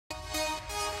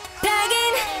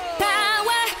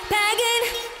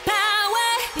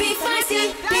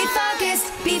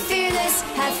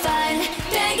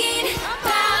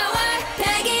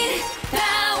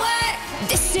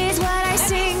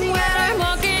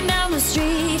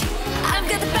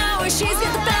She's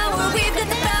got the power, we've got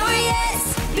the power,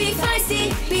 yes. Be feisty,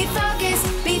 be focused,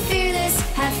 be fearless,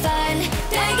 have fun.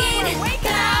 Pegine,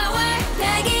 power,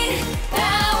 Pegine,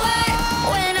 power.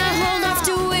 When I hold off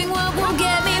doing what will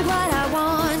get me what I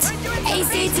want.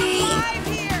 ACT,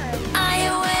 I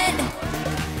win.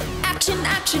 Action,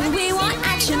 action, we want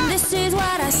action. This is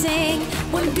what I sing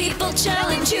when people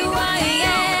challenge who I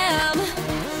am.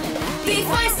 Be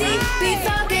feisty, be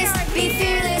focused, be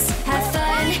fearless, have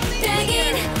fun.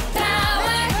 Pegine,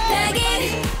 power,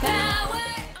 Pegine, power.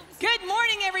 Good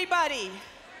morning, everybody.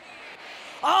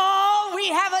 Oh, we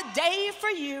have a day for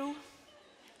you.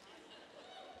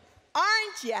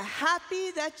 Aren't you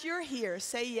happy that you're here?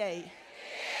 Say yay.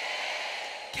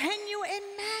 Can you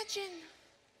imagine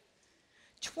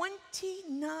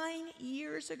 29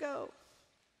 years ago,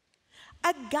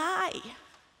 a guy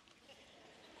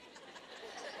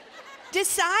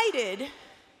decided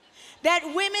that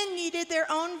women needed their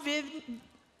own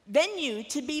venue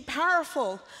to be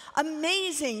powerful,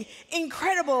 amazing,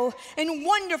 incredible, and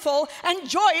wonderful, and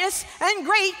joyous, and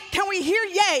great. Can we hear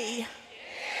yay?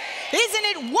 Isn't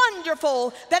it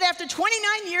wonderful that after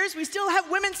 29 years, we still have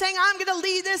women saying, I'm going to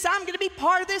lead this, I'm going to be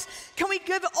part of this? Can we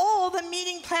give all the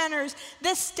meeting planners,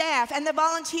 the staff, and the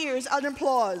volunteers an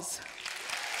applause?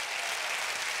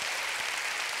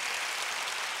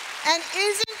 And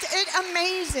isn't it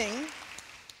amazing,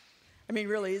 I mean,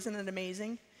 really, isn't it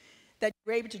amazing that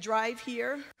you're able to drive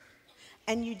here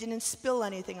and you didn't spill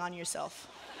anything on yourself?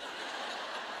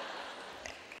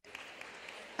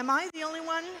 Am I the only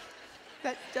one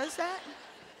that does that?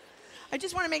 I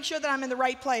just want to make sure that I'm in the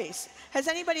right place. Has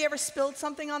anybody ever spilled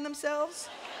something on themselves?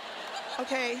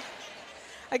 Okay.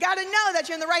 I got to know that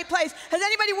you're in the right place. Has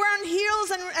anybody wearing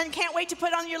heels and can't wait to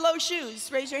put on your low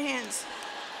shoes? Raise your hands.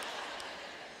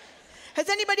 Has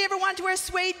anybody ever wanted to wear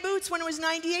suede boots when it was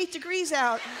 98 degrees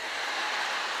out?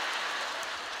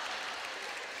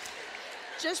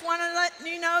 Just want to let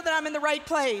you know that I'm in the right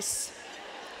place.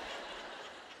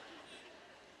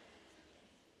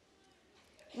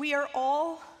 We are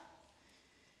all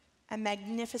a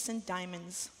magnificent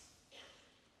diamonds.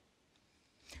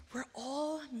 We're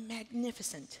all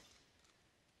magnificent.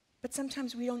 But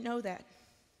sometimes we don't know that.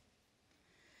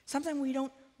 Sometimes we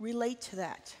don't relate to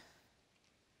that.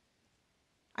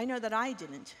 I know that I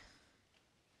didn't.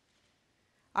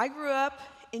 I grew up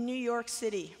in New York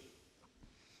City.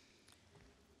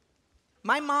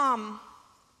 My mom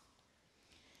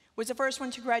was the first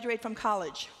one to graduate from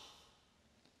college.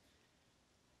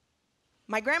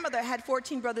 My grandmother had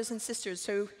 14 brothers and sisters,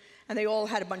 and they all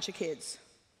had a bunch of kids.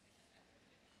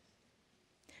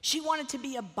 She wanted to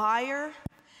be a buyer.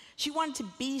 She wanted to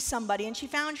be somebody, and she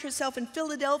found herself in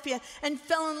Philadelphia and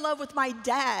fell in love with my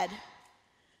dad.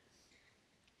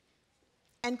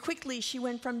 And quickly, she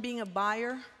went from being a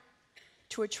buyer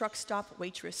to a truck stop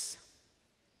waitress.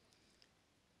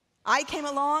 I came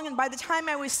along, and by the time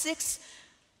I was 6,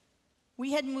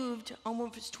 we had moved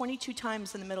almost 22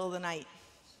 times in the middle of the night.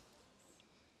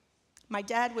 My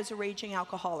dad was a raging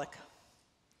alcoholic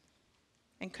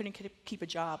and couldn't keep a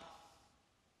job.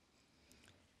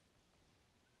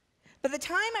 By the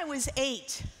time I was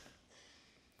 8,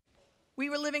 we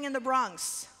were living in the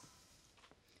Bronx.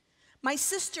 My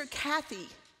sister, Kathy,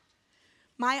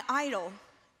 my idol,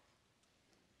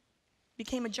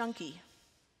 became a junkie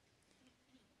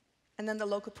and then the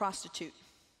local prostitute.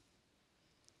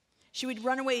 She would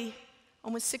run away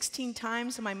almost 16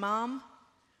 times, and my mom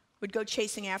would go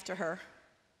chasing after her.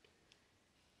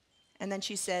 And then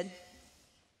she said,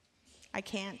 I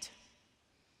can't.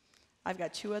 I've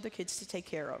got 2 other kids to take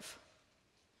care of.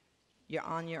 You're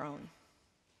on your own.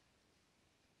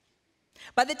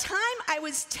 By the time I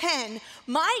was 10,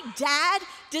 my dad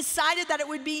decided that it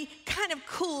would be kind of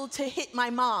cool to hit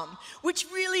my mom, which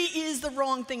really is the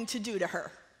wrong thing to do to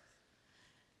her.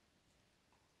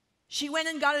 She went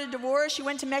and got a divorce. She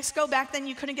went to Mexico. Back then,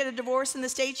 you couldn't get a divorce in the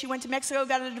States. She went to Mexico,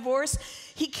 got a divorce.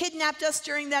 He kidnapped us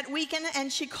during that weekend, and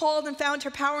she called and found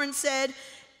her power and said,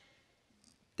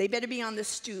 they better be on the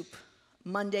stoop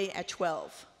Monday at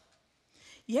 12.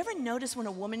 You ever notice when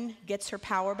a woman gets her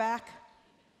power back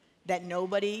that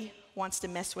nobody wants to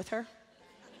mess with her?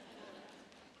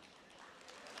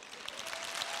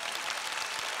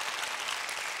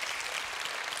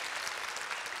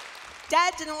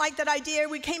 Dad didn't like that idea.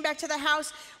 We came back to the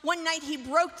house. One night he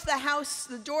broke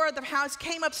the door of the house,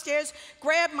 came upstairs,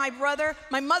 grabbed my brother.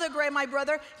 My mother grabbed my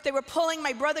brother. They were pulling.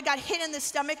 My brother got hit in the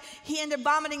stomach. He ended up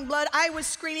vomiting blood. I was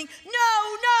screaming, no,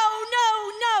 no,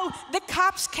 no, no. The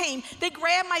cops came. They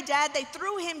grabbed my dad. They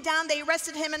threw him down. They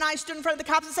arrested him, and I stood in front of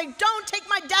the cops and said, don't take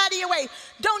my daddy away.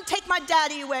 Don't take my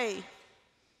daddy away.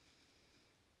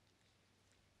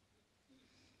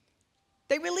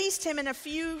 They released him, and a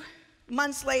few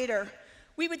months later,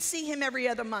 we would see him every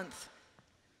other month.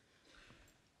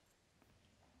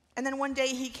 And then one day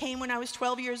he came when I was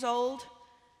 12 years old.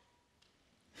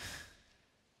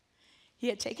 He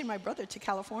had taken my brother to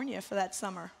California for that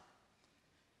summer.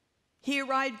 He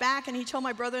arrived back and he told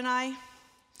my brother and I,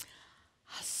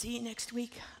 "I'll see you next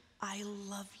week. I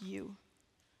love you."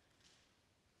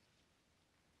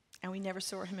 And we never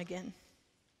saw him again.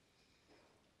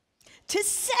 To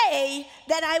say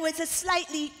that I was a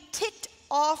slightly ticked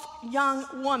off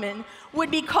young woman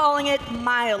would be calling it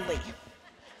mildly.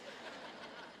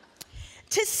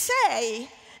 To say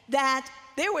that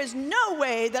there was no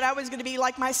way that I was going to be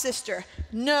like my sister,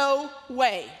 no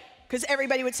way. Because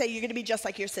everybody would say, "You're going to be just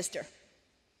like your sister."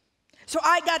 So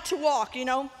I got to walk,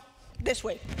 this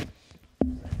way.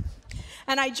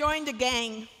 And I joined a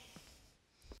gang.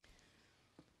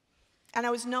 And I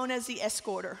was known as the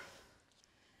escorter.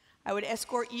 I would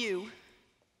escort you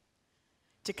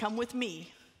to come with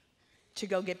me to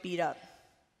go get beat up.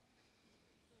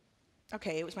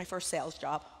 Okay, it was my first sales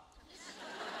job.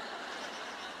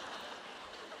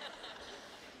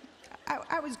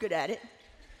 I was good at it.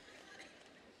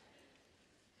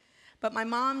 But my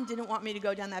mom didn't want me to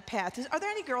go down that path. Are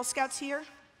there any Girl Scouts here?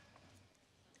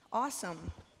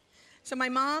 Awesome. So my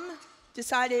mom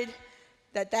decided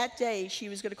that day she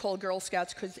was going to call Girl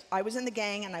Scouts because I was in the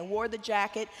gang and I wore the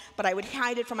jacket, but I would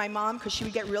hide it from my mom because she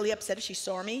would get really upset if she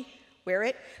saw me wear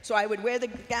it. So I would wear the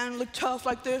gown, look tough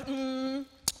like this.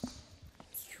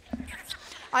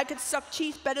 I could suck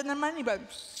teeth better than anybody.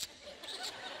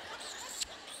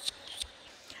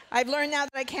 I've learned now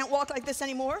that I can't walk like this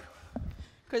anymore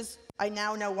because I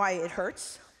now know why it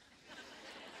hurts.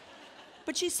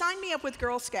 But she signed me up with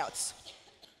Girl Scouts.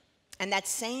 And that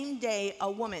same day, a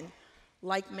woman,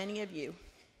 like many of you,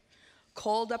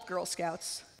 called up Girl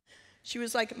Scouts. She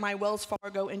was like my Wells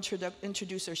Fargo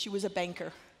introducer. She was a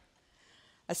banker,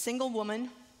 a single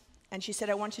woman, and she said,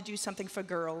 "I want to do something for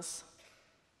girls."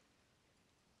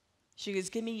 She goes,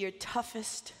 "Give me your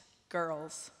toughest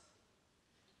girls."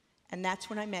 And that's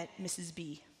when I met Mrs.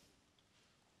 B.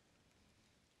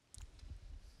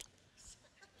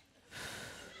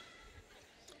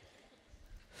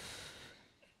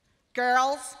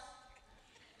 Girls.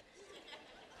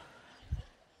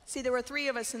 See, there were 3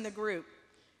 of us in the group.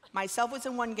 Myself was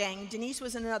in one gang, Denise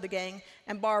was in another gang,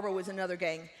 and Barbara was in another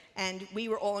gang. And we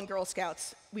were all in Girl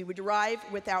Scouts. We would arrive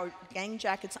with our gang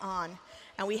jackets on,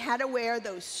 and we had to wear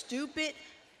those stupid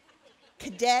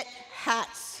cadet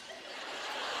hats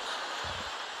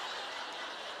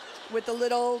with the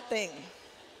little thing.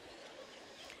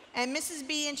 And Mrs.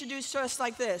 B introduced us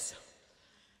like this.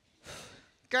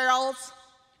 "Girls,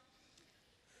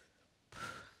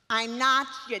 I'm not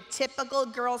your typical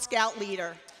Girl Scout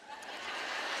leader.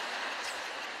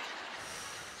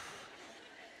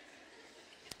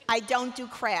 I don't do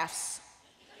crafts.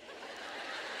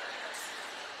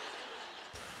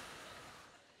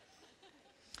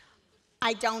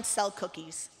 I don't sell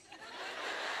cookies.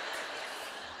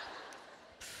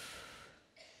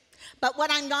 But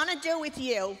what I'm gonna do with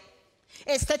you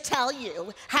is to tell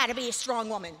you how to be a strong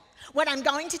woman. What I'm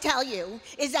going to tell you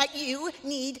is that you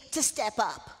need to step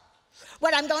up.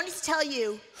 What I'm going to tell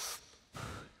you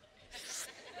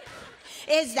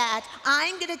is that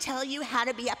I'm going to tell you how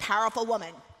to be a powerful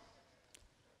woman."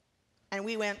 And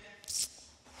we went.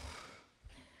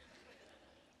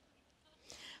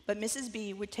 But Mrs.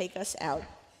 B would take us out.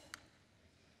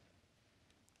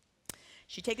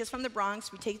 She'd take us from the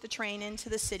Bronx, we'd take the train into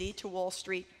the city to Wall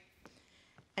Street,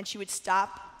 and she would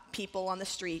stop people on the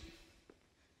street.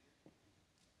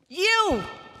 "You,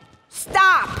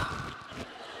 stop!"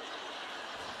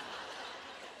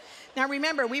 Now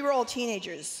remember, we were all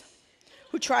teenagers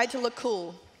who tried to look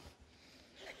cool.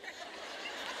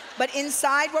 But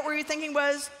inside, what we were thinking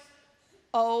was,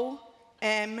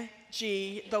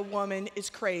 OMG, the woman is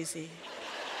crazy.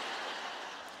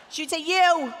 She'd say,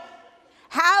 "You,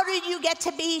 how did you get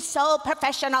to be so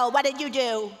professional? What did you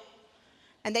do?"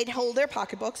 And they'd hold their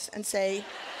pocketbooks and say,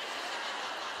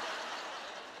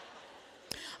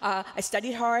 "I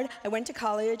studied hard, I went to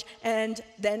college, and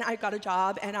then I got a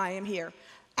job, and I am here."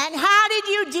 "And how did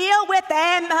you deal with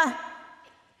them?"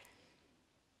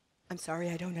 I'm sorry,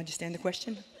 I don't understand the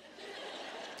question.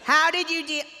 "How did you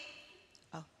deal?"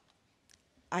 "Oh,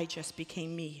 I just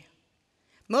became me."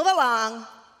 "Move along."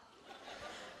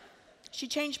 She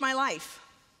changed my life.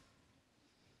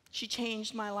 She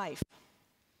changed my life.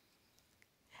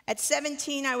 At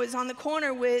 17, I was on the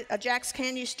corner with a Jack's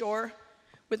candy store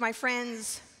with my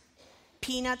friends,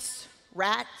 Peanuts,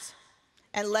 Rats,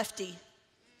 and Lefty.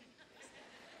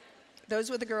 Those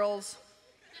were the girls.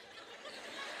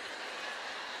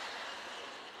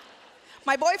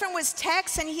 My boyfriend was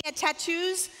Tex, and he had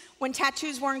tattoos when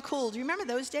tattoos weren't cool. Do you remember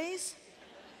those days?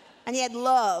 And he had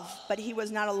love, but he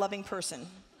was not a loving person.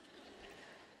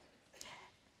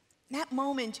 In that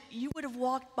moment, you would have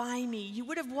walked by me. You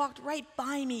would have walked right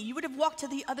by me. You would have walked to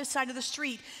the other side of the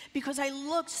street because I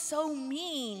looked so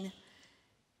mean.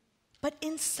 But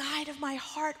inside of my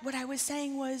heart, what I was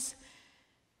saying was,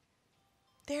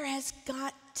 there has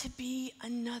got to be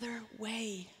another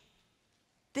way.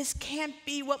 This can't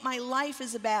be what my life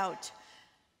is about.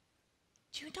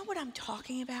 Do you know what I'm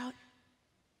talking about?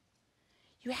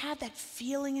 You have that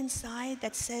feeling inside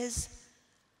that says,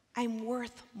 I'm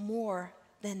worth more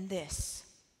than this.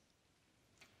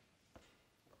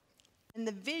 And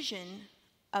the vision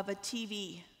of a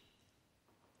TV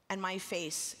and my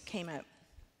face came up.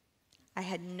 I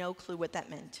had no clue what that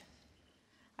meant.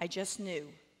 I just knew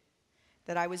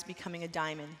that I was becoming a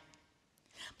diamond.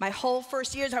 My whole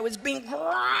first years, I was being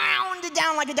grounded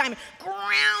down like a diamond.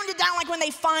 Grounded down like when they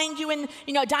find you in,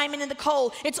 a diamond in the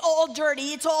coal. It's all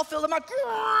dirty. It's all filled up.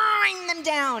 Grind them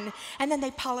down. And then they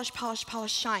polish, polish,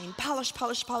 polish, shine. Polish,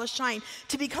 polish, polish, shine.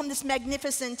 To become this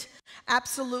magnificent,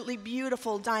 absolutely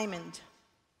beautiful diamond.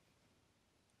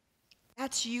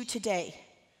 That's you today.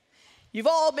 You've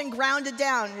all been grounded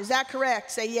down. Is that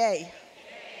correct? Say yay.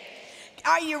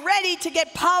 Are you ready to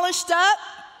get polished up?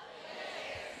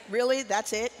 Really?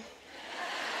 That's it?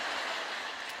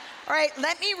 All right,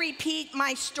 let me repeat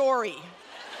my story.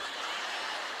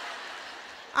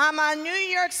 I'm a New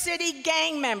York City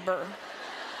gang member.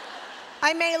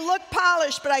 I may look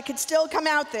polished, but I could still come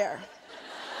out there.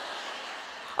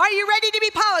 Are you ready to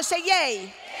be polished? Say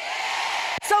yay.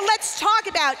 So let's talk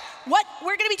about what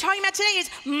we're going to be talking about today is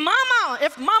mama.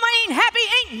 If mama ain't happy,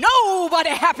 ain't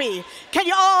nobody happy. Can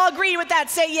you all agree with that?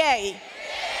 Say yay.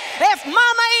 If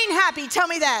mama ain't happy, tell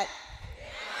me that.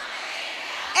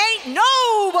 Ain't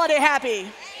nobody happy.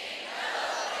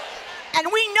 And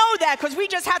we know that because we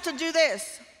just have to do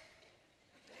this.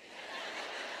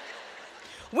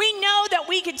 We know that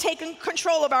we can take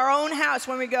control of our own house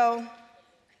when we go.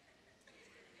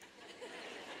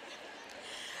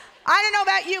 I don't know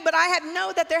about you, but I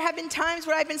know that there have been times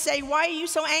where I've been saying, why are you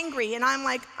so angry? And I'm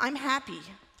like, I'm happy.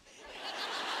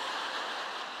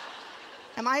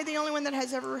 Am I the only one that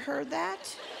has ever heard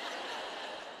that?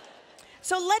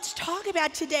 So let's talk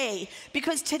about today,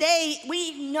 because today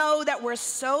we know that we're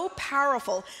so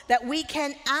powerful that we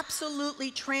can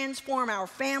absolutely transform our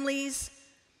families,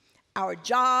 our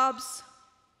jobs,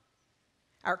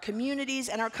 our communities,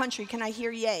 and our country. Can I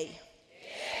hear yay?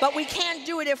 But we can't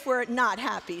do it if we're not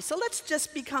happy. So let's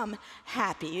just become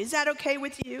happy. Is that okay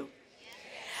with you?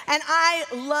 And I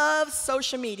love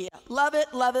social media. Love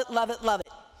it, love it, love it, love it.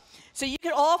 So you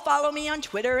can all follow me on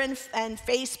Twitter and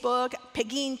Facebook,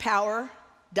 Pegine Power,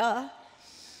 duh.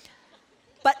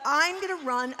 But I'm going to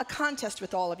run a contest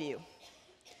with all of you.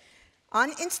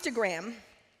 On Instagram,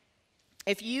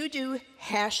 if you do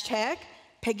hashtag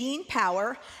Pegine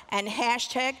Power and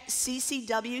hashtag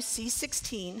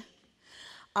CCWC16,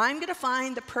 I'm going to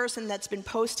find the person that's been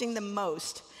posting the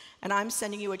most, and I'm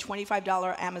sending you a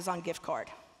 $25 Amazon gift card.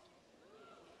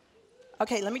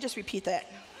 Okay, let me just repeat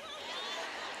that.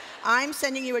 I'm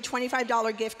sending you a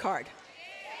 $25 gift card.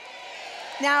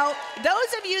 Now,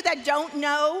 those of you that don't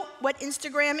know what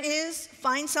Instagram is,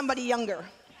 find somebody younger.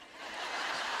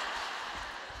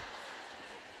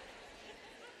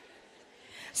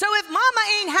 So if mama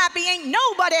ain't happy, ain't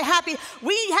nobody happy.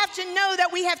 We have to know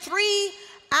that we have three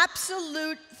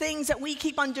absolute things that we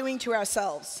keep on doing to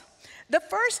ourselves. The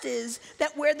first is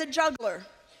that we're the juggler.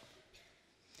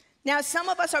 Now, some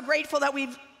of us are grateful that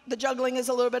the juggling is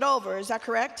a little bit over. Is that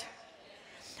correct?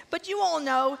 But you all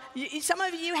know, some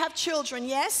of you have children,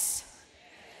 yes?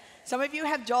 Some of you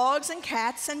have dogs and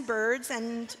cats and birds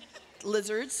and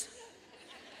lizards.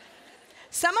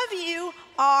 Some of you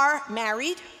are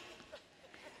married,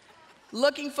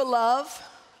 looking for love,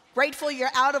 grateful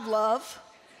you're out of love,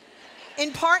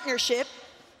 in partnership,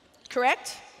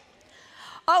 correct?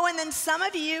 Oh, and then some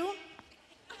of you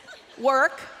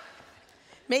work.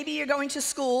 Maybe you're going to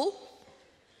school.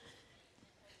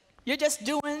 You're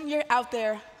out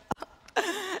there.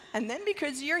 And then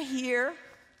because you're here,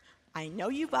 I know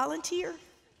you volunteer.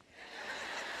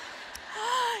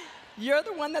 You're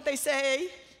the one that they say,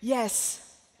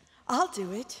 yes, I'll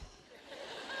do it.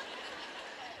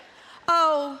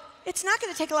 Oh, it's not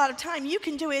going to take a lot of time. You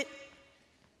can do it.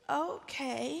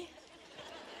 Okay.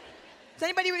 Does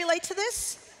anybody relate to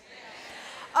this?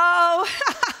 Oh,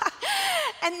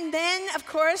 and then, of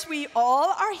course, we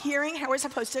all are hearing how we're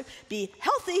supposed to be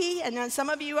healthy, and then some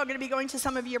of you are going to be going to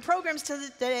some of your programs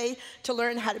today to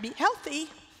learn how to be healthy.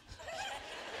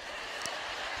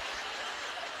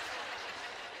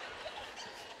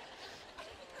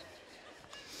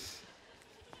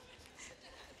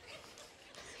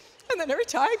 then every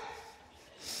time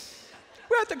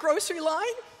we're at the grocery line,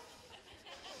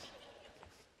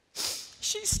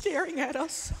 she's staring at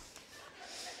us.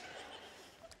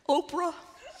 Oprah.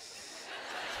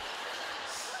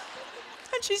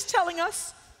 And she's telling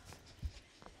us,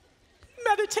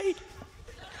 meditate.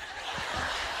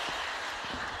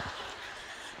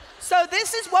 So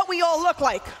this is what we all look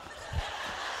like.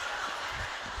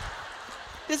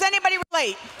 Does anybody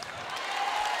relate?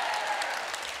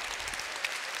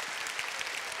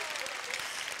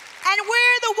 And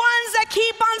we're the ones that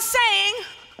keep on saying,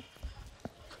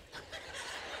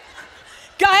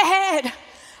 go ahead,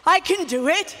 I can do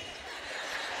it.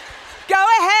 Go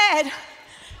ahead,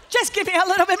 just give me a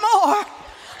little bit more.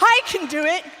 I can do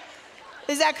it.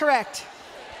 Is that correct?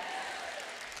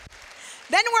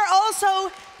 Then we're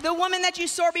also the woman that you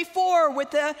saw before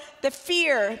with the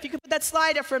fear. If you could put that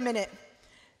slide up for a minute.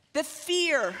 The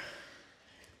fear,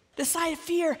 the side of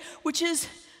fear, which is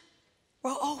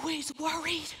we're always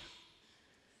worried.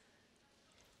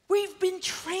 We've been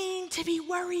trained to be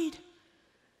worried.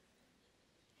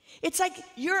 It's like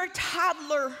you're a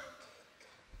toddler.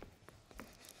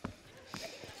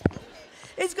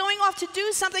 Is going off to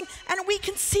do something, and we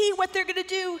can see what they're going to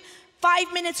do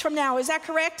 5 minutes from now. Is that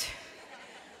correct?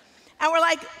 And we're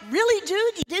like, really,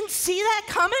 dude? You didn't see that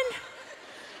coming?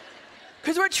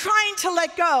 Because we're trying to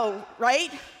let go, right?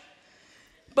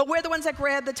 But we're the ones that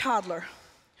grab the toddler.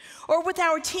 Or with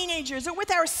our teenagers, or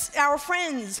with our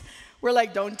friends. We're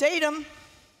like, don't date him.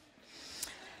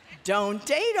 Don't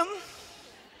date him.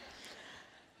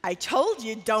 I told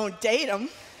you, don't date him.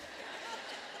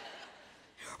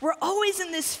 We're always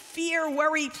in this fear,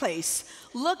 worry place,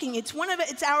 looking. It's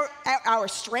our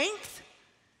strength,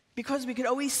 because we could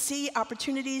always see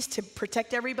opportunities to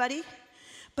protect everybody,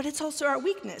 but it's also our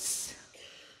weakness.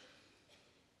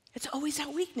 It's always our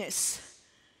weakness,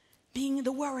 being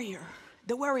the worrier,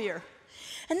 the worrier.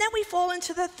 And then we fall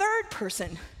into the third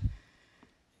person,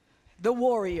 the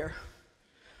warrior,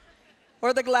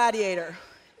 or the gladiator.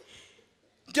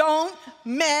 Don't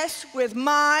mess with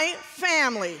my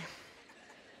family.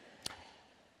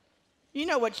 You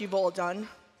know what you've all done.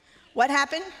 What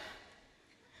happened?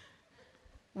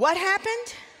 What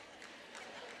happened?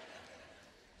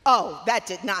 Oh, that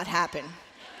did not happen.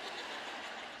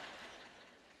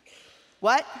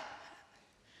 What?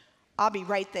 I'll be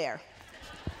right there.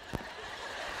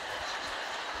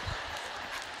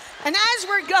 And as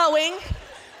we're going,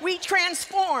 we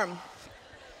transform.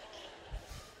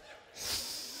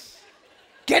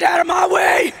 Get out of my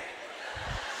way!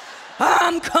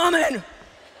 I'm coming!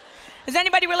 Does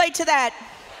anybody relate to that?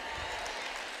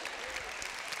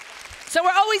 So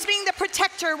we're always being the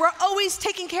protector. We're always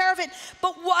taking care of it.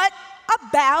 But what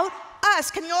about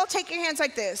us? Can you all take your hands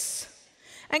like this?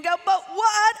 And go, but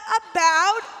what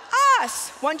about us?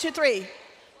 1, 2, 3.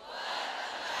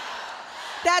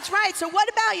 That's right. So what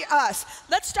about us?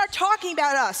 Let's start talking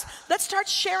about us. Let's start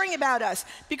sharing about us.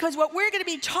 Because what we're going to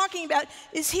be talking about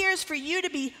is here's for you to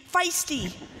be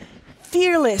feisty,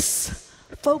 fearless,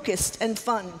 focused, and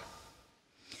fun.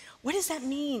 What does that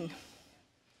mean?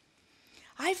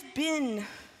 I've been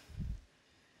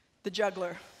the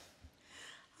juggler.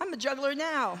 I'm a juggler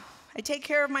now. I take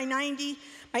care of my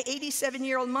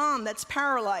 87-year-old mom that's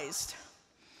paralyzed.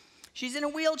 She's in a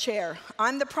wheelchair.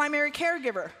 I'm the primary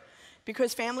caregiver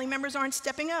because family members aren't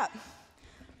stepping up.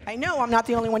 I know I'm not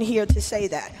the only one here to say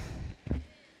that.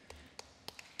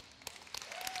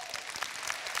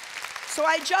 So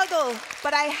I juggle,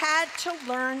 but I had to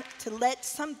learn to let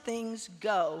some things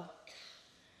go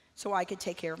so I could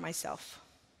take care of myself.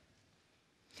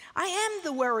 I am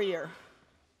the worrier.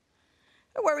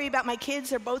 I worry about my kids.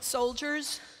 They're both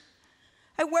soldiers.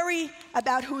 I worry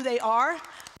about who they are.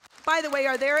 By the way,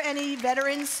 are there any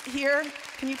veterans here?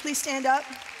 Can you please stand up?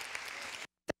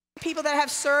 People that have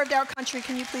served our country,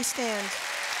 can you please stand?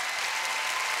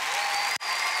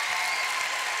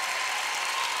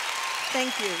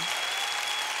 Thank you.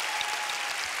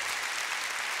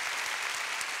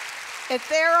 If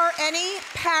there are any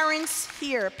parents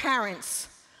here, parents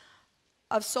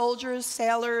of soldiers,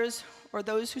 sailors, or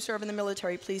those who serve in the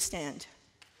military, please stand.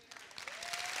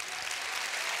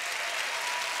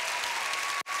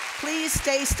 Please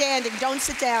stay standing. Don't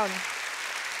sit down.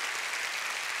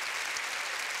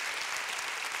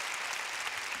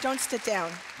 Don't sit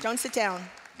down. Don't sit down.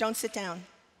 Don't sit down.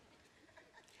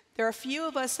 There are a few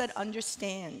of us that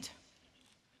understand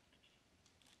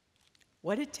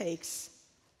what it takes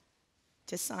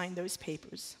to sign those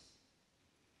papers.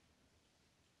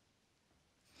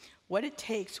 What it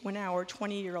takes when our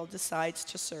 20-year-old decides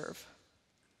to serve.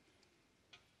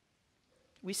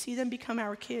 We see them become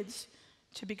our kids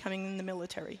to becoming in the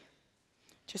military,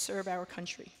 to serve our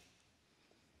country.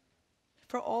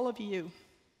 for all of you.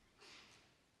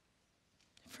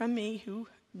 From me, who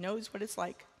knows what it's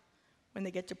like when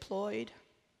they get deployed,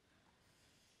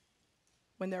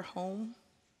 when they're home.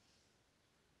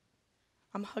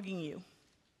 I'm hugging you,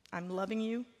 I'm loving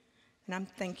you, and I'm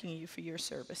thanking you for your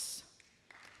service.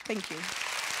 Thank you.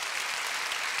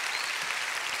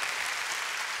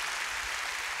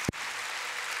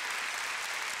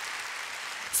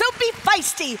 So be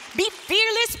feisty, be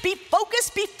fearless, be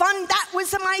focused, be fun. That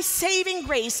was my saving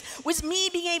grace, was me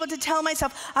being able to tell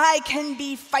myself, I can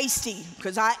be feisty,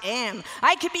 because I am.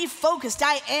 I could be focused,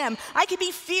 I am. I could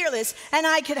be fearless, and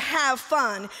I could have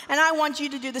fun. And I want you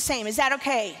to do the same. Is that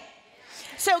okay?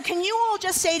 So can you all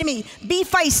just say to me, be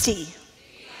feisty,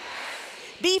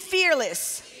 be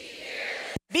fearless,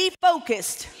 be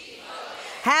focused,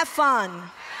 have fun.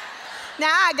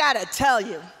 Now I gotta tell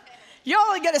you, you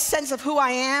all get a sense of who I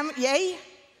am, yay?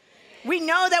 We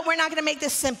know that we're not gonna make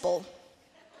this simple.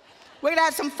 We're gonna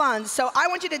have some fun. So I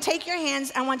want you to take your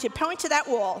hands, I want you to point to that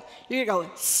wall. You're gonna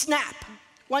go, snap.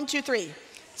 1, 2, 3,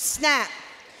 snap.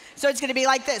 So it's gonna be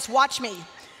like this, watch me,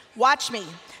 watch me.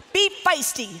 Be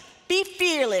feisty, be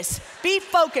fearless, be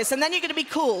focused, and then you're gonna be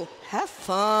cool. Have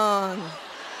fun.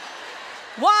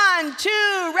 1,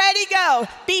 2, ready, go.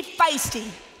 Be feisty,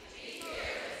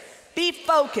 be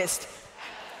focused.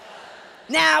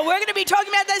 Now, we're going to be talking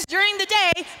about this during the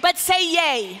day, but say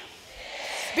yay.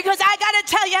 Because I got to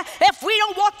tell you, if we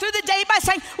don't walk through the day by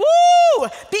saying, woo,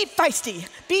 be feisty,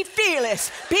 be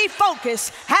fearless, be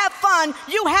focused, have fun,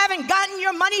 you haven't gotten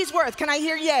your money's worth. Can I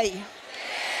hear yay?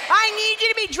 I need you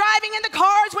to be driving in the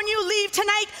cars when you leave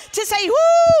tonight to say,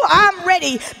 woo, I'm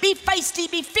ready. Be feisty,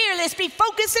 be fearless, be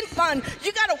focused and fun.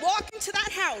 You got to walk into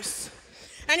that house,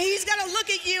 and he's going to look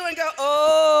at you and go,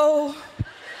 oh.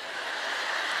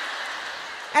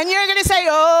 And you're going to say,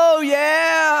 oh,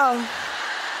 yeah.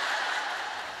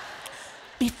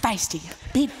 Be feisty,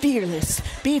 be fearless,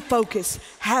 be focused,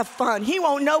 have fun. He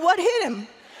won't know what hit him.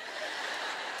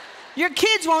 Your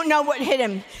kids won't know what hit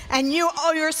him. And you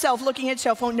yourself, looking at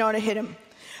yourself, won't know what hit him.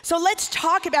 So let's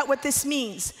talk about what this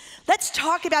means. Let's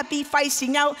talk about be feisty.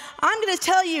 Now, I'm going to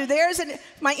tell you,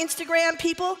 my Instagram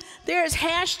people, there's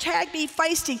hashtag be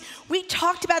feisty. We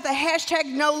talked about the hashtag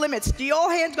no limits. Do you all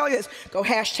hands go like this? Go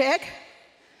hashtag.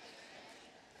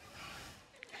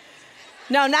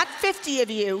 No, not 50 of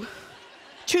you,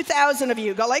 2,000 of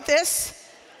you. Go like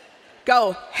this.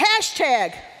 Go,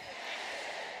 hashtag,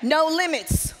 no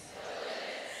limits.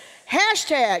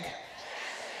 Hashtag,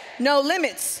 no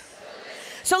limits.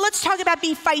 So let's talk about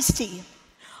be feisty.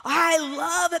 I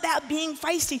love about being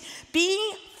feisty.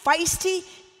 Being feisty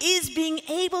is being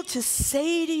able to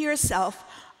say to yourself,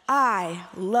 I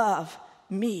love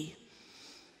me.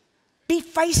 Be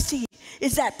feisty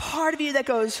is that part of you that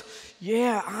goes,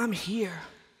 yeah, I'm here.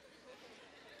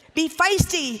 Be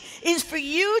feisty is for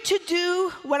you to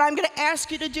do what I'm going to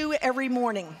ask you to do every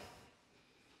morning.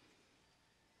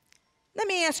 Let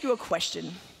me ask you a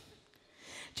question.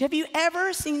 Have you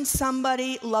ever seen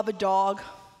somebody love a dog?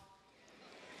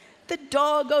 The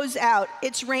dog goes out,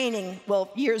 it's raining.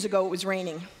 Well, years ago it was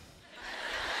raining.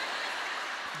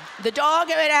 The dog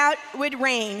went out with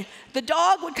rain. The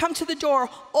dog would come to the door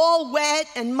all wet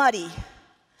and muddy.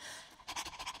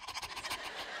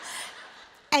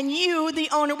 And you, the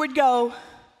owner, would go,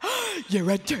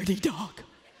 you're a dirty dog.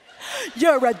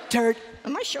 You're a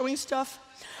am I showing stuff?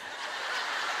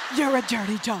 You're a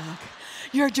dirty dog.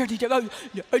 You're a dirty dog. Oh,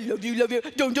 I love you, love you.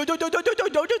 Don't do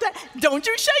that. Don't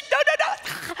you shake, no.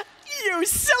 You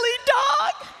silly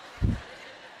dog.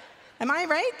 Am I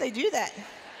right? They do that.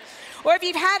 Or if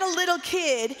you've had a little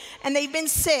kid and they've been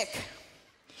sick,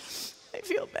 they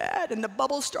feel bad and the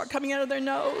bubbles start coming out of their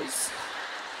nose.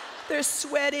 They're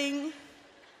sweating.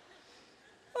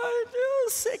 I feel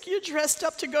sick. You're dressed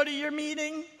up to go to your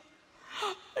meeting.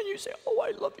 And you say, oh,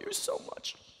 I love you so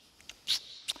much.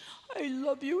 I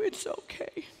love you, it's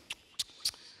okay.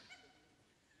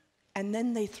 And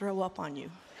then they throw up on you.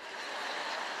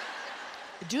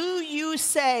 Do you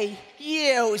say,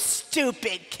 you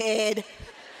stupid kid?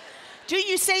 Do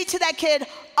you say to that kid,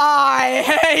 I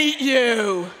hate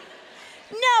you?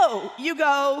 No, you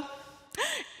go,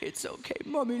 it's okay,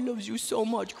 mommy loves you so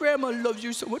much, grandma loves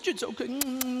you so much, it's okay.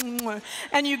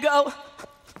 And you go,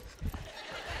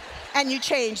 and you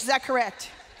change, is that correct?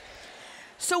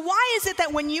 So why is it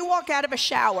that when you walk out of a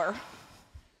shower,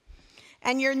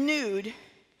 and you're nude,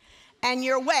 and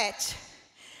you're wet,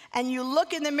 and you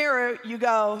look in the mirror, you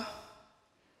go,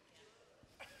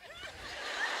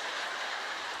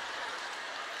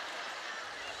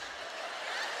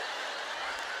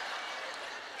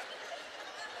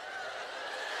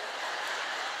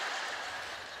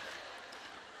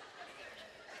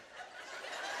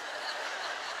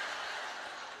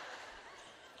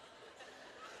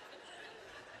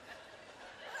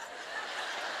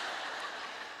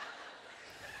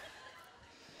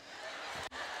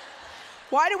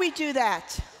 Why do we do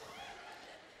that?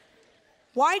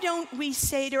 Why don't we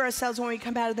say to ourselves when we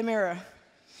come out of the mirror,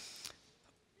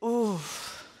 ooh,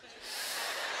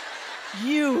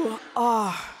 you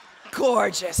are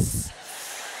gorgeous.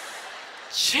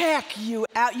 Check you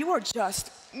out. You are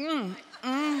just,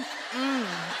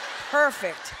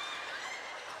 perfect.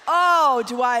 Oh,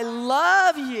 do I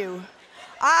love you?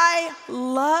 I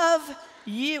love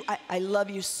you. I love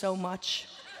you so much.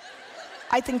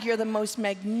 I think you're the most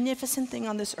magnificent thing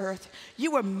on this earth.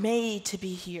 You were made to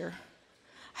be here.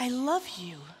 I love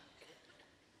you.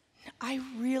 I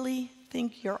really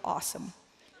think you're awesome.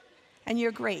 And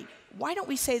you're great. Why don't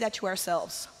we say that to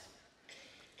ourselves?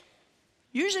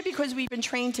 Usually because we've been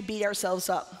trained to beat ourselves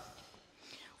up.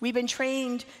 We've been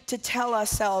trained to tell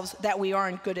ourselves that we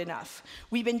aren't good enough.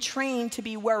 We've been trained to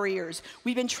be worriers.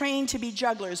 We've been trained to be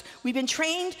jugglers. We've been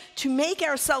trained to make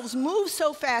ourselves move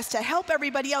so fast to help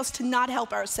everybody else to not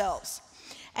help ourselves.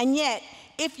 And yet,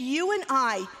 if you and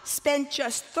I spent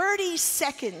just 30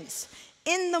 seconds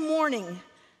in the morning,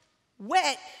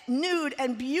 wet, nude,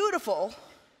 and beautiful,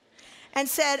 and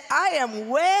said, I am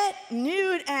wet,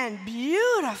 nude, and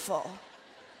beautiful,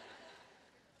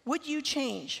 would you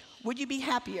change? Would you be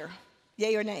happier?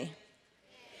 Yay or nay?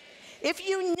 If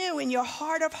you knew in your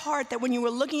heart of heart that when you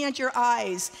were looking at your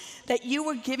eyes that you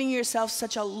were giving yourself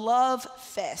such a love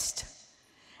fest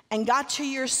and got to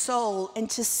your soul and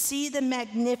to see the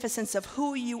magnificence of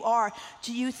who you are,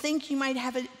 do you think you might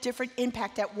have a different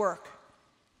impact at work?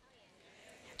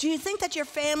 Do you think that your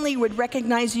family would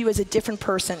recognize you as a different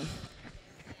person?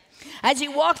 As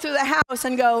you walk through the house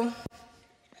and go,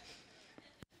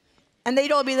 and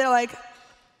they'd all be there like,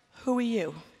 who are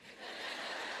you?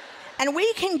 And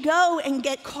we can go and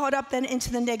get caught up then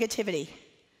into the negativity.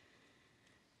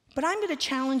 But I'm going to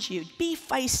challenge you, be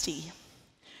feisty.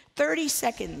 30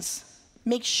 seconds.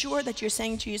 Make sure that you're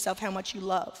saying to yourself how much you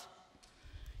love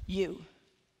you.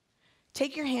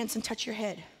 Take your hands and touch your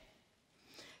head.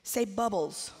 Say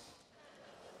bubbles.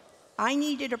 I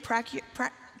need you to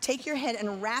take your head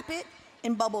and wrap it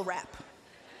in bubble wrap.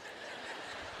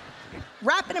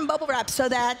 Wrap it in bubble wrap so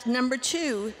that, number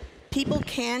 2, people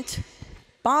can't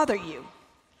bother you.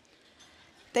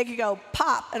 They could go,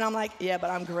 Pop, and I'm like, yeah, but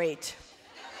I'm great.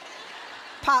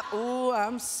 Pop, ooh,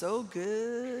 I'm so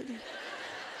good.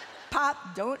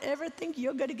 Pop, don't ever think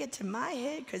you're gonna get to my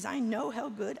head, because I know how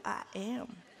good I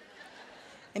am.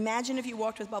 Imagine if you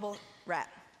walked with bubble wrap.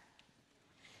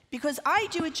 Because I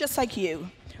do it just like you.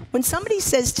 When somebody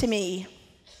says to me,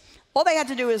 all they have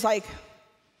to do is like,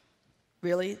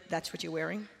 really, that's what you're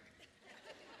wearing?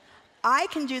 I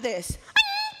can do this.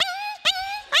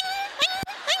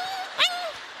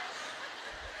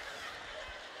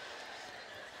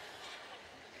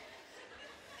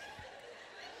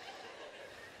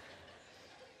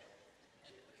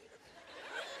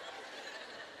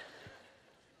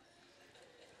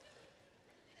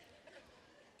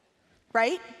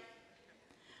 Right?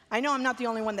 I know I'm not the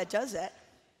only one that does that.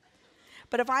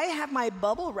 But if I have my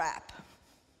bubble wrap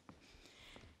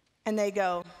and they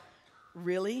go,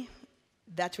 really?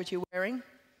 That's what you're wearing?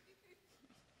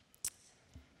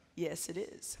 Yes, it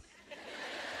is.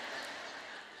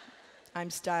 I'm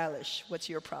stylish. What's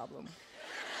your problem?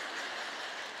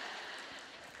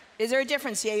 Is there a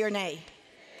difference, yay or nay?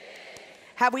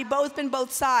 Have we both been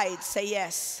both sides? Say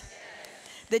yes.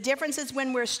 The difference is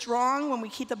when we're strong, when we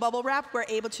keep the bubble wrap, we're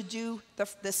able to do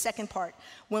the second part.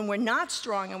 When we're not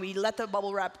strong and we let the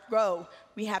bubble wrap go,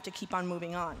 we have to keep on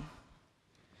moving on.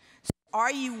 So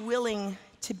are you willing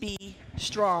to be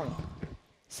strong?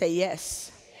 Say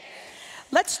yes.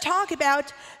 Let's talk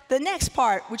about the next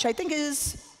part, which I think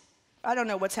is, I don't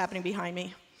know what's happening behind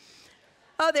me.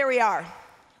 Oh, there we are.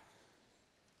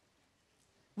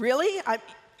 Really?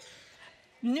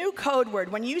 New code word.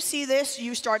 When you see this,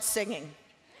 you start singing.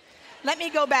 Let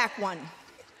me go back one.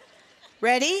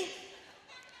 Ready?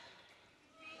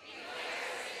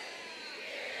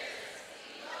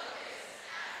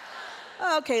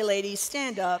 Okay, ladies,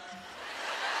 stand up.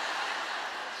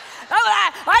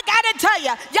 Oh, I gotta tell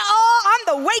you, I'm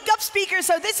the wake-up speaker,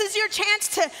 so this is your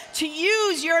chance to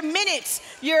use your minutes,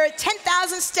 your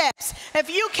 10,000 steps. If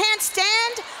you can't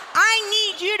stand,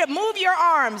 I need you to move your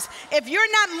arms. If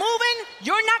you're not moving,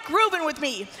 you're not grooving with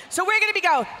me. So we're gonna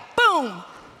go boom,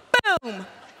 boom,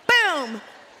 boom,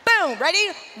 boom. Ready?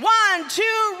 1,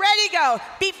 2, ready, go.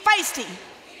 Be feisty.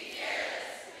 Be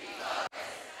fearless, be focused.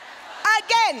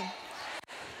 Again.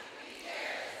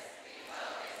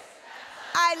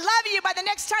 I love you, but the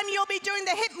next time you'll be doing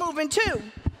the hip movement too.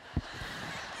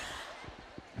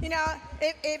 You know,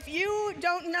 if you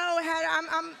don't know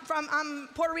I'm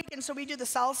Puerto Rican, so we do the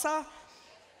salsa.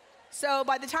 So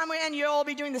by the time we end, you'll all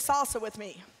be doing the salsa with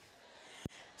me.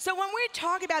 So when we're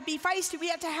talking about be feisty, we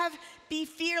have to be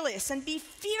fearless. And be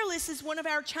fearless is one of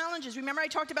our challenges. Remember I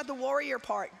talked about the warrior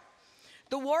part.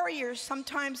 The warrior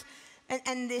sometimes,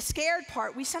 and the scared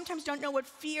part, we sometimes don't know what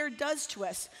fear does to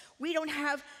us. We're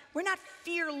not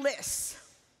fearless.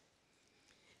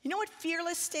 You know what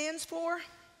fearless stands for?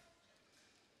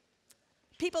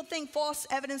 People think false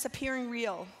evidence appearing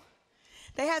real.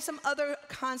 They have some other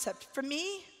concept. For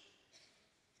me,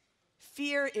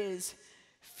 fear is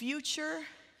future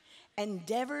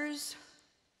endeavors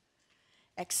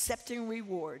accepting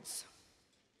rewards.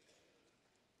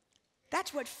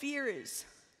 That's what fear is.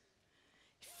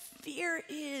 Fear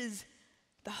is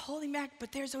the holding back,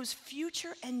 but there's those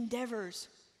future endeavors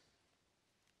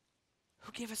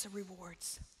who give us the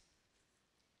rewards.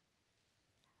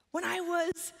 When I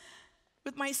was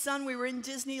with my son, we were in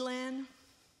Disneyland,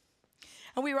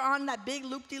 and we were on that big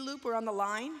loop-de-loop. We're on the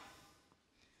line,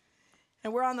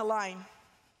 and we're on the line.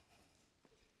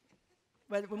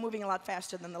 But we're moving a lot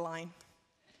faster than the line.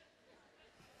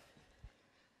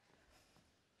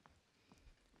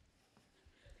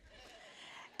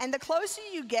 And the closer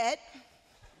you get,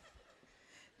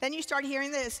 then you start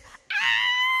hearing this.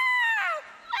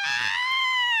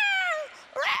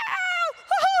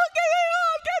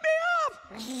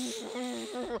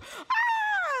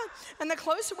 And the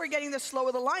closer we're getting, the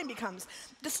slower the line becomes.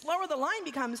 The slower the line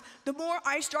becomes, the more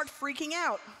I start freaking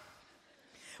out.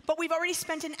 But we've already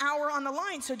spent an hour on the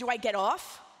line, so do I get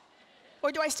off?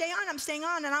 Or do I stay on? I'm staying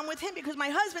on, and I'm with him because my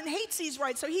husband hates these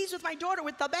rides, so he's with my daughter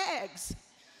with the bags.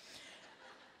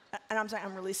 And I'm saying,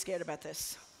 I'm really scared about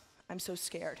this. I'm so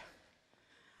scared.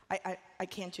 I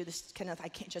can't do this, Kenneth. I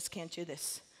just can't do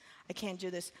this. I can't do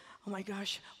this. Oh my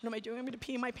gosh, what am I doing? I'm going to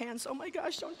pee in my pants. Oh my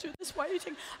gosh, don't do this. Why do you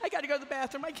think? I got to go to the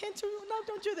bathroom. I can't do it. No,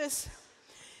 don't do this.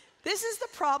 This is the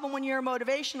problem when you're a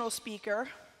motivational speaker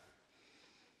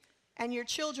and your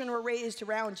children were raised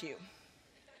around you.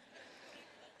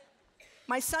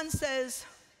 My son says,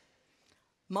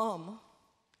 Mom,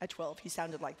 at 12, he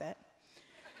sounded like that.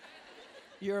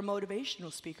 You're a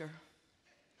motivational speaker.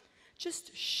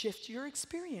 Just shift your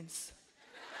experience.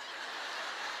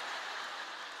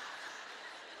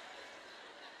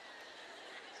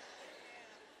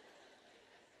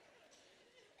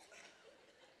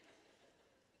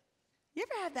 You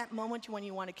ever have that moment when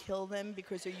you want to kill them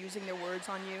because they're using their words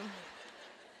on you?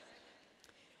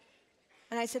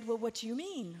 And I said, well, what do you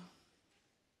mean?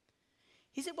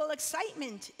 He said, well,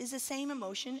 excitement is the same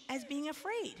emotion as being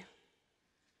afraid.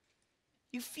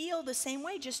 You feel the same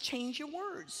way, just change your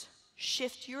words.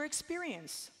 Shift your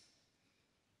experience.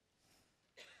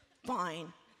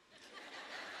 Fine.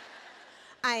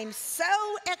 I'm so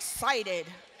excited.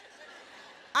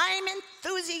 I'm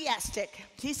enthusiastic.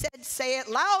 He said, say it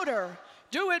louder.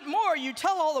 Do it more. You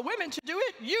tell all the women to do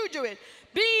it, you do it.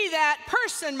 Be that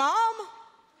person, Mom.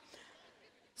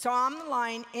 So I'm the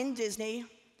line in Disney.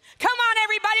 Come on,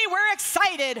 everybody, we're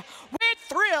excited. We're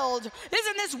thrilled.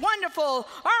 Isn't this wonderful?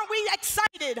 Aren't we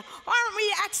excited? Aren't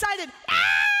we excited?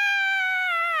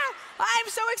 Ah! I'm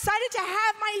so excited to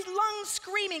have my lungs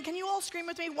screaming. Can you all scream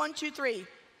with me? 1, 2, 3.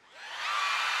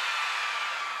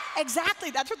 Exactly,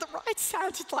 that's what the ride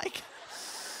sounded like.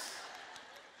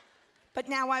 But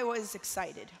now I was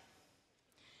excited.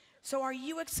 So are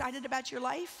you excited about your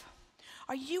life?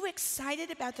 Are you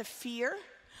excited about the fear?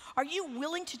 Are you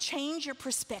willing to change your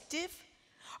perspective?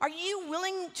 Are you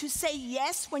willing to say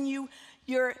yes when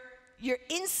your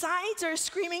insides are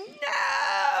screaming, no,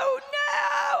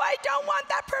 I don't want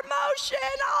that promotion,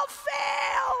 I'll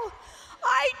fail.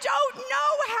 I don't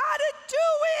know how to do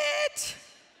it.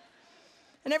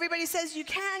 And everybody says, you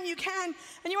can, and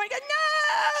you want to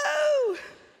go, no.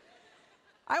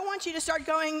 I want you to start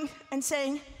going and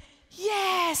saying,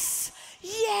 yes,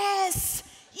 yes,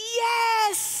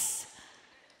 yes.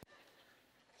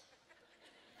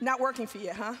 Not working for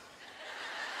you, huh?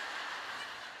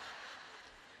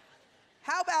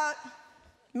 How about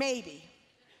maybe?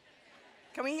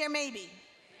 Can we hear maybe?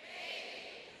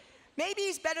 Maybe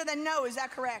is better than no, is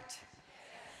that correct?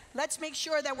 Let's make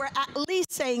sure that we're at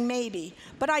least saying maybe.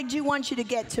 But I do want you to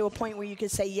get to a point where you can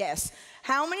say yes.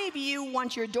 How many of you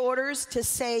want your daughters to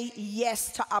say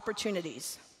yes to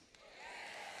opportunities?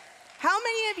 How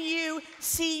many of you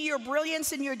see your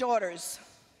brilliance in your daughters?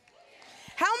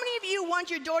 How many of you want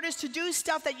your daughters to do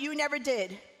stuff that you never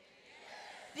did?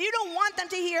 You don't want them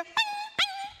to hear,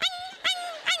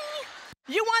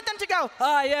 you want them to go,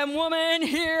 I am woman,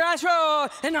 here I throw,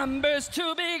 and numbers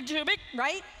too big,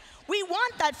 right? We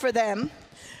want that for them,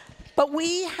 but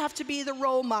we have to be the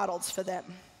role models for them.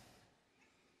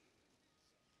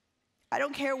 I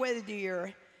don't care whether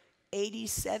you're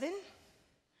 87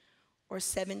 or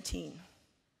 17.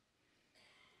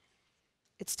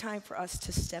 It's time for us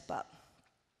to step up.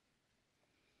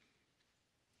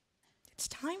 It's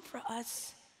time for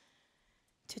us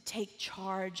to take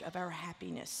charge of our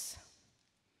happiness.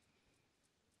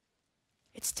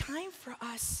 It's time for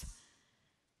us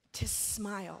to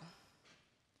smile.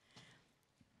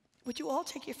 Would you all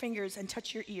take your fingers and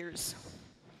touch your ears?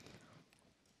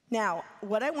 Now,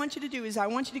 what I want you to do is I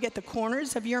want you to get the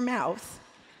corners of your mouth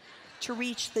to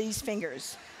reach these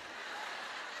fingers.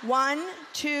 1,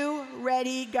 2,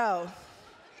 ready, go.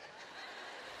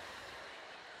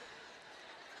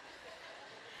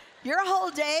 Your whole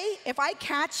day, if I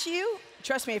catch you,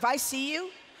 trust me, if I see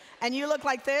you and you look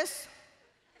like this,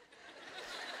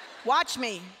 watch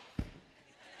me.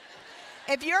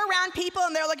 If you're around people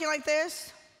and they're looking like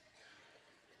this,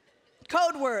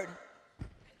 code word.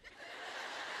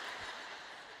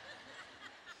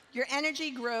 Your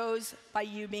energy grows by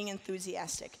you being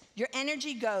enthusiastic. Your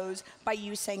energy goes by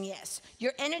you saying yes.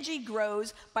 Your energy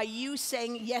grows by you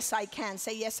saying, yes, I can.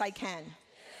 Say, yes, I can.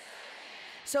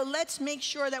 So let's make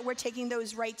sure that we're taking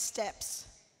those right steps.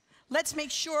 Let's make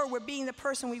sure we're being the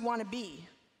person we want to be.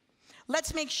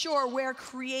 Let's make sure we're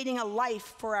creating a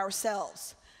life for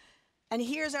ourselves. And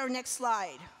here's our next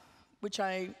slide, which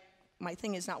my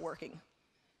thing is not working.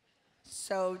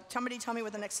 So somebody tell me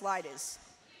what the next slide is.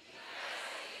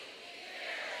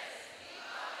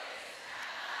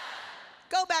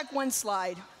 Go back one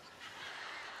slide.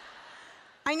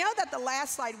 I know that the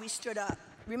last slide we stood up.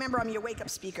 Remember, I'm your wake-up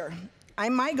speaker.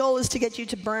 My goal is to get you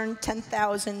to burn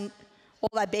 10,000, all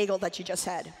that bagel that you just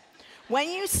had. When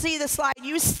you see the slide,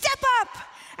 you step up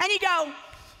and you go.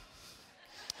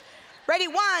 Ready,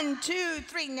 1, 2,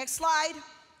 3, next slide.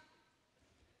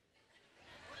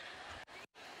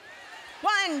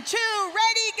 1, 2,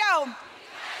 ready, go.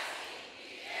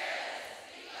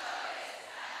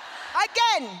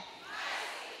 Again.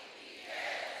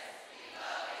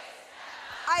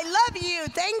 I love you,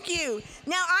 thank you.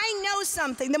 Now I know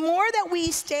something, the more that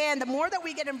we stand, the more that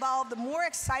we get involved, the more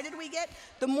excited we get,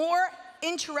 the more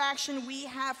interaction we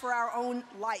have for our own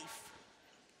life.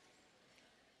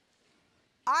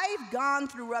 I've gone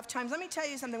through rough times. Let me tell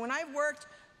you something, when I've worked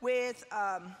with,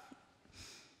 I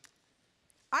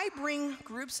bring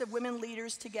groups of women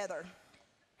leaders together,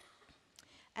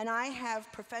 and I have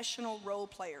professional role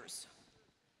players.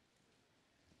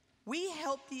 We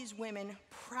help these women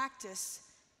practice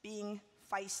being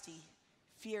feisty,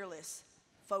 fearless,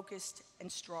 focused,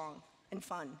 and strong, and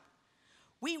fun.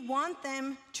 We want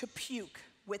them to puke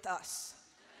with us.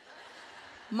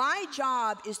 My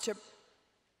job is to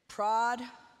prod,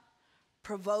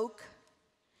 provoke,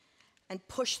 and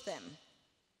push them.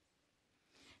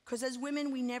 Because as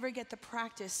women, we never get the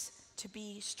practice to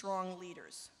be strong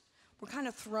leaders. We're kind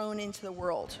of thrown into the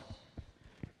world.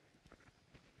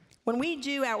 When we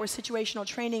do our situational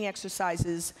training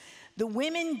exercises, the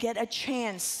women get a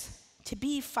chance to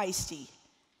be feisty,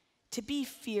 to be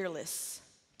fearless,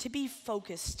 to be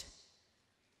focused,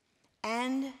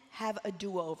 and have a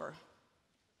do-over.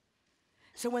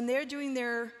 So when they're doing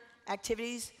their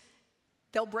activities,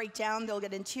 they'll break down, they'll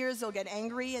get in tears, they'll get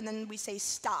angry, and then we say,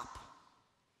 stop.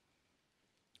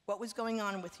 What was going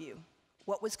on with you?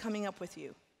 What was coming up with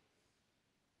you?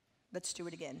 Let's do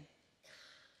it again.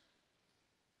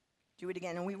 Do it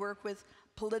again. And we work with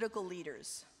political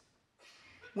leaders,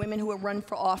 women who have run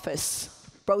for office,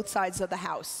 both sides of the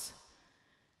house.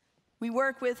 We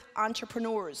work with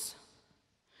entrepreneurs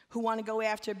who want to go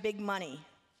after big money.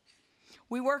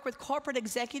 We work with corporate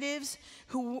executives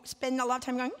who spend a lot of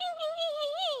time going,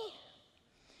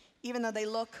 even though they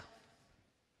look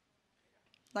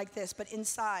like this, but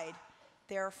inside,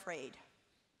 they're afraid.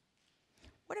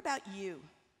 What about you?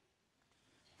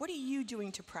 What are you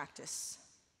doing to practice?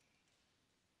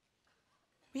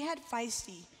 We had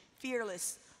feisty,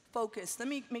 fearless, focused. Let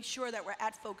me make sure that we're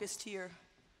at focused here.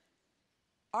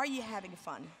 Are you having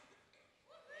fun?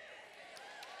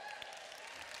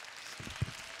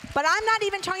 But I'm not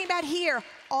even talking about here.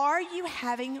 Are you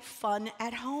having fun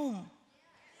at home?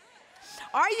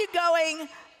 Are you going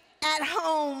at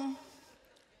home?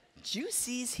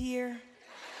 Juicy's here.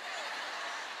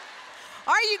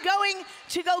 Are you going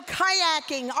to go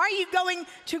kayaking? Are you going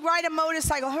to ride a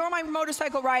motorcycle? Who are my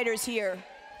motorcycle riders here?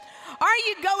 Are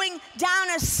you going down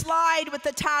a slide with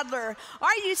the toddler?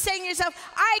 Are you saying to yourself,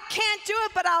 I can't do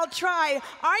it, but I'll try?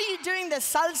 Are you doing the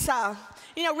salsa?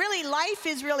 You know, really, life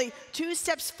is really 2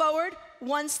 steps forward,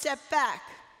 1 step back.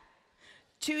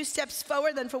 2 steps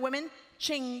forward, then for women,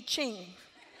 ching, ching.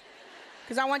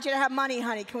 Because I want you to have money,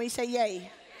 honey. Can we say yay?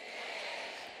 Yay.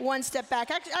 1 step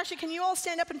back. Actually, can you all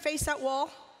stand up and face that wall?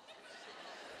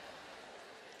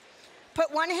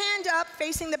 Put one hand up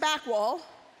facing the back wall,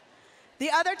 the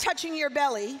other touching your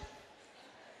belly,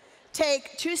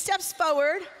 take 2 steps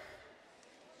forward.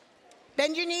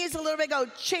 Bend your knees a little bit, go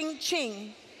ching,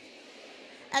 ching.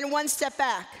 And 1 step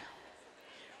back.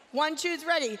 1, 2,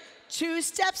 ready. 2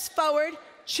 steps forward,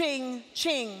 ching,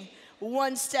 ching.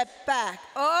 1 step back.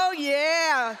 Oh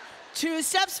yeah. 2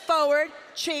 steps forward,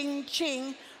 ching,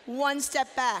 ching. 1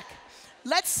 step back.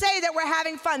 Let's say that we're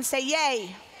having fun. Say yay.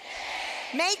 Yay.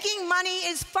 Making money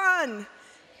is fun.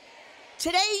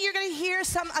 Today you're going to hear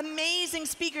some amazing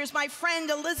speakers. My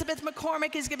friend Elizabeth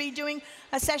McCormick is going to be doing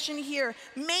a session here.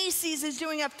 Macy's is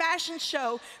doing a fashion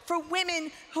show for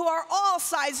women who are all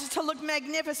sizes to look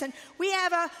magnificent. We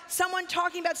have someone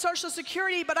talking about Social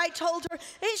Security, but I told her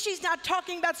she's not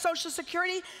talking about Social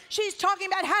Security. She's talking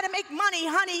about how to make money,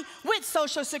 honey, with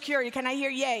Social Security. Can I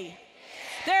hear yay?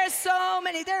 There's so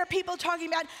many. There are people talking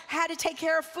about how to take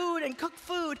care of food and cook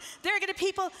food. There are going to be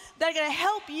people that are going to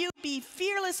help you be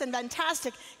fearless and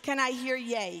fantastic. Can I hear yay?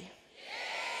 Yay?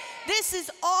 This is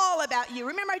all about you.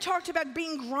 Remember I talked about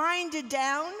being grinded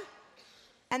down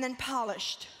and then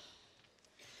polished.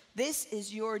 This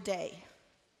is your day.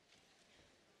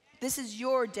 This is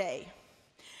your day.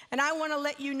 And I want to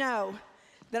let you know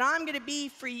that I'm going to be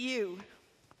for you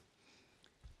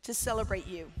to celebrate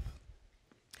you.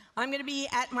 I'm going to be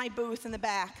at my booth in the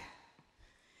back.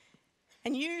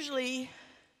 And usually,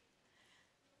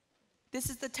 this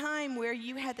is the time where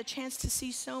you had the chance to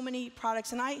see so many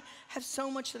products. And I have so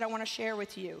much that I want to share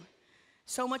with you.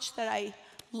 So much that I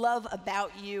love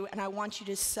about you, and I want you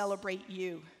to celebrate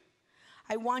you.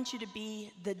 I want you to be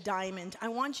the diamond. I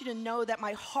want you to know that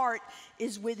my heart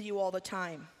is with you all the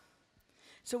time.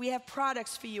 So we have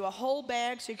products for you, a whole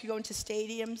bag so you can go into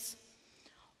stadiums.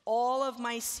 All of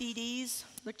my CDs,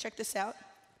 look, check this out,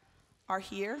 are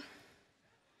here.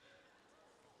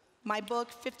 My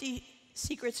book, 50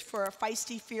 Secrets for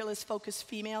Feisty, Fearless, Focused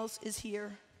Females, is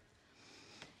here.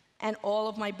 And all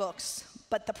of my books.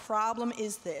 But the problem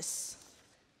is this.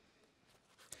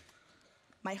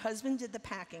 My husband did the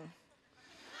packing.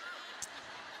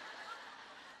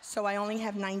 So I only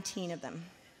have 19 of them.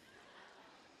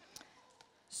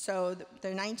 So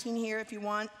there are 19 here. If you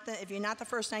want, if you're not the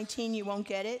first 19, you won't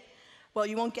get it. Well,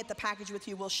 you won't get the package with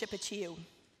you. We'll ship it to you.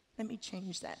 Let me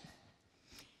change that.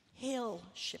 He'll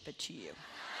ship it to you.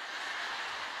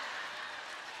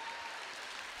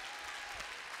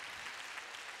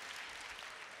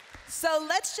 So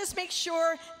let's just make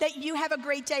sure that you have a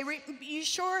great day. You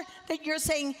sure that you're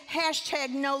saying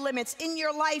 #NoLimits in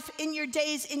your life, in your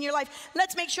days, in your life?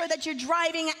 Let's make sure that you're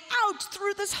driving out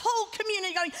through this whole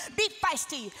community going, be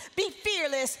feisty, be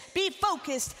fearless, be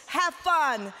focused, have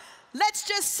fun. Let's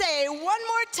just say one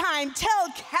more time, tell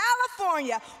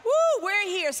California, woo, we're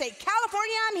here. Say,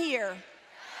 California, I'm here.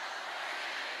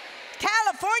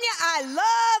 California, I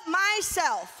love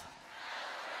myself.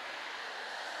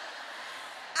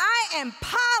 I am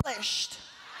polished.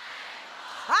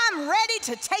 I'm ready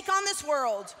to take on this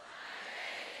world.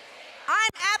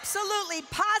 I'm absolutely,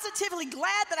 positively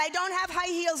glad that I don't have high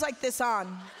heels like this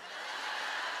on.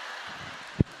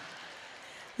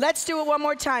 Let's do it one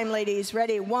more time, ladies.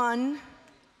 Ready? 1.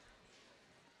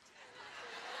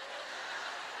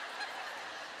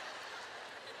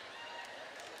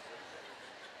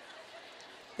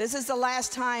 This is the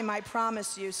last time, I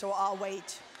promise you, so I'll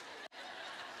wait.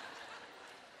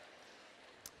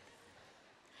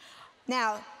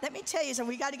 Now, let me tell you something.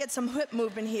 We got to get some hip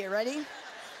movement here. Ready?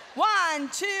 1,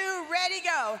 2, ready,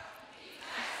 go. Be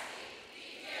feisty,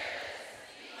 be fearless,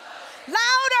 be focused.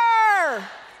 Louder!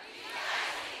 Be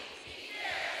feisty, be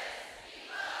fearless, be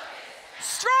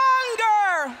focused.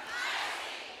 Stronger!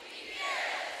 Feisty, be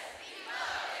fearless, be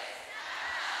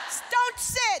focused. Don't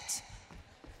sit.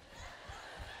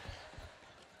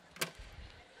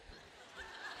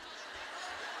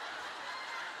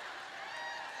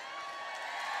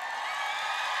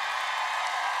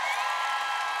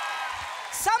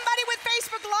 Somebody with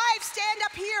Facebook Live, stand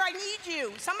up here. I need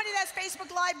you. Somebody that's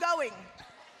Facebook Live going.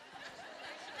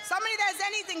 Somebody that has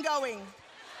anything going.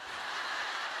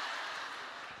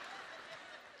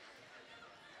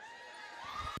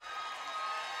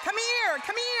 Come here,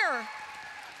 come here.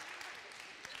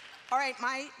 All right,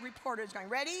 my reporter is going.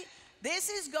 Ready? This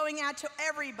is going out to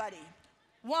everybody.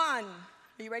 1. Are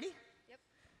you ready? Yep.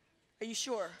 Are you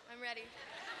sure? I'm ready.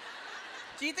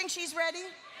 Do you think she's ready?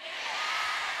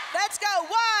 Let's go.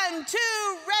 1, 2,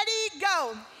 ready,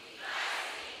 go. Be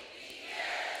feisty, be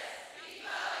fearless, be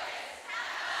focused, have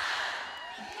fun.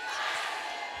 Be feisty,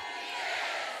 be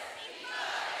fearless, be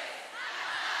focused,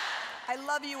 have fun. I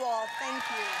love you all. Thank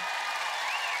you.